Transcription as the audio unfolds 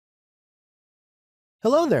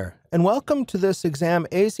Hello there, and welcome to this exam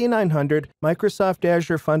AZ-900 Microsoft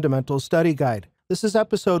Azure Fundamentals Study Guide. This is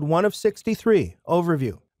episode 1 of 63,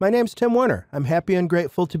 Overview. My name's Tim Werner. I'm happy and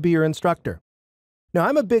grateful to be your instructor. Now,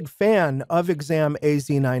 I'm a big fan of exam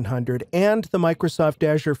AZ-900 and the Microsoft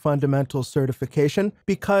Azure Fundamentals certification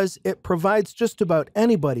because it provides just about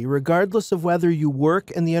anybody, regardless of whether you work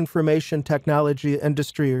in the information technology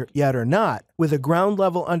industry yet or not, with a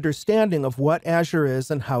ground-level understanding of what Azure is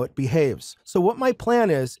and how it behaves. So what my plan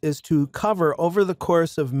is to cover over the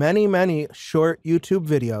course of many short YouTube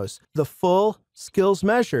videos the full skills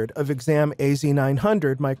measured of exam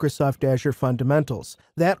AZ-900 Microsoft Azure Fundamentals.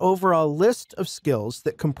 That overall list of skills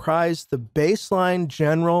that comprise the baseline,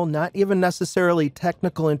 general, not even necessarily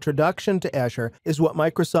technical introduction to Azure is what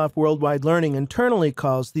Microsoft Worldwide Learning internally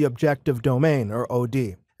calls the objective domain, or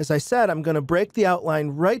OD. As I said, I'm going to break the outline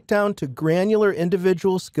right down to granular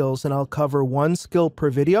individual skills, and I'll cover one skill per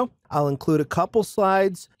video. I'll include a couple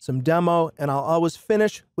slides, some demo, and I'll always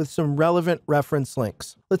finish with some relevant reference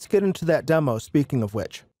links. Let's get into that demo, speaking of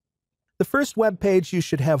which. The first web page you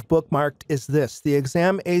should have bookmarked is this, the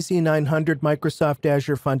exam AZ-900 Microsoft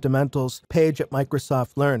Azure Fundamentals page at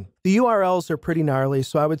Microsoft Learn. The URLs are pretty gnarly,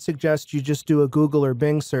 so I would suggest you just do a Google or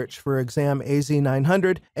Bing search for exam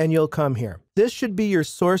AZ-900 and you'll come here. This should be your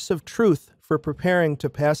source of truth for preparing to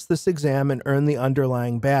pass this exam and earn the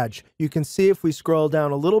underlying badge. You can see if we scroll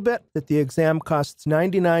down a little bit that the exam costs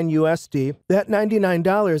 $99 USD. That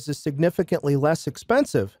 $99 is significantly less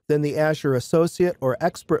expensive than the Azure Associate or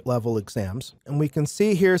Expert level exams. And we can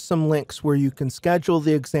see here some links where you can schedule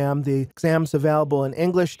the exam. The exam's available in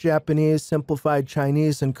English, Japanese, Simplified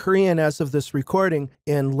Chinese, and Korean as of this recording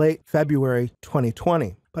in late February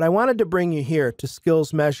 2020. But I wanted to bring you here to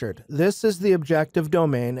skills measured. This is the objective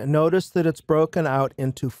domain, and notice that it's broken out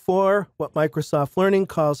into 4 what Microsoft Learning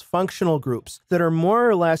calls functional groups that are more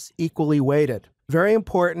or less equally weighted. Very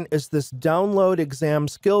important is this download exam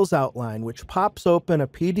skills outline, which pops open a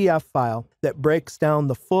PDF file that breaks down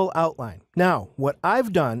the full outline. Now, what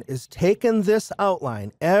I've done is taken this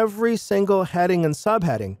outline, every single heading and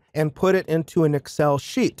subheading, and put it into an Excel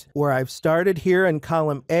sheet where I've started here in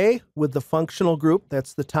column A with the functional group.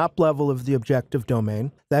 That's the top level of the objective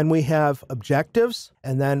domain. Then we have objectives,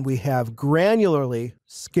 and then we have granularly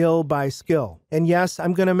skill by skill. And yes,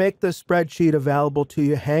 I'm going to make this spreadsheet available to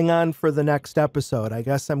you. Hang on for the next episode. I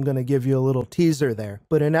guess I'm going to give you a little teaser there.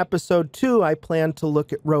 But in episode 2, I plan to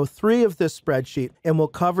look at row 3 of this spreadsheet, and we'll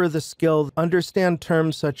cover the skill, understand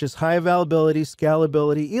terms such as high availability,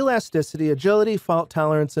 scalability, elasticity, agility, fault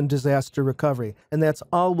tolerance, and disaster recovery. And that's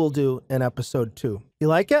all we'll do in episode 2. You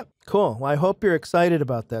like it? Cool. Well, I hope you're excited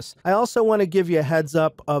about this. I also want to give you a heads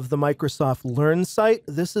up of the Microsoft Learn site.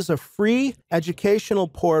 This is a free educational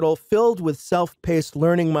portal filled with self-paced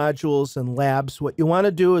learning modules and labs. What you want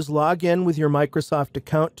to do is log in with your Microsoft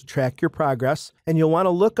account to track your progress, and you'll want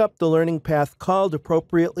to look up the learning path called,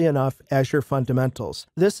 appropriately enough, Azure Fundamentals.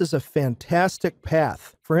 This is a fantastic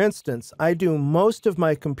path. For instance, I do most of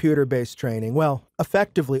my computer-based training, well,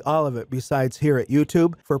 effectively all of it besides here at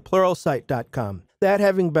YouTube, for Pluralsight.com. That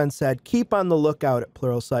having been said, keep on the lookout at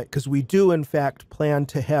Pluralsight because we do, in fact, plan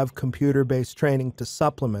to have computer-based training to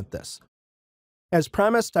supplement this. As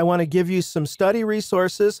promised, I want to give you some study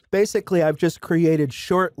resources. Basically, I've just created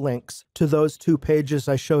short links to those 2 pages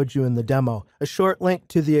I showed you in the demo. A short link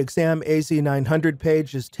to the exam AZ-900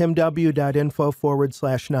 page is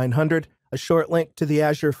timw.info/900. A short link to the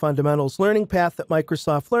Azure Fundamentals Learning Path at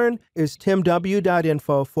Microsoft Learn is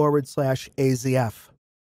timw.info/AZF.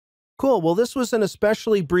 Cool. Well, this was an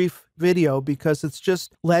especially brief video because it's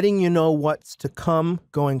just letting you know what's to come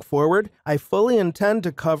going forward. I fully intend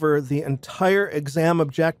to cover the entire exam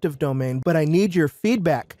objective domain, but I need your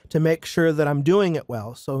feedback to make sure that I'm doing it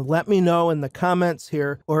well. So let me know in the comments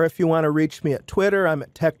here, or if you want to reach me at Twitter, I'm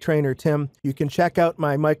at TechTrainerTim. You can check out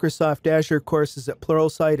my Microsoft Azure courses at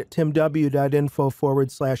Pluralsight at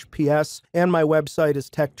timw.info/PS, and my website is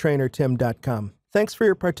techtrainertim.com. Thanks for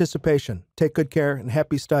your participation. Take good care and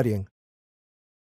happy studying.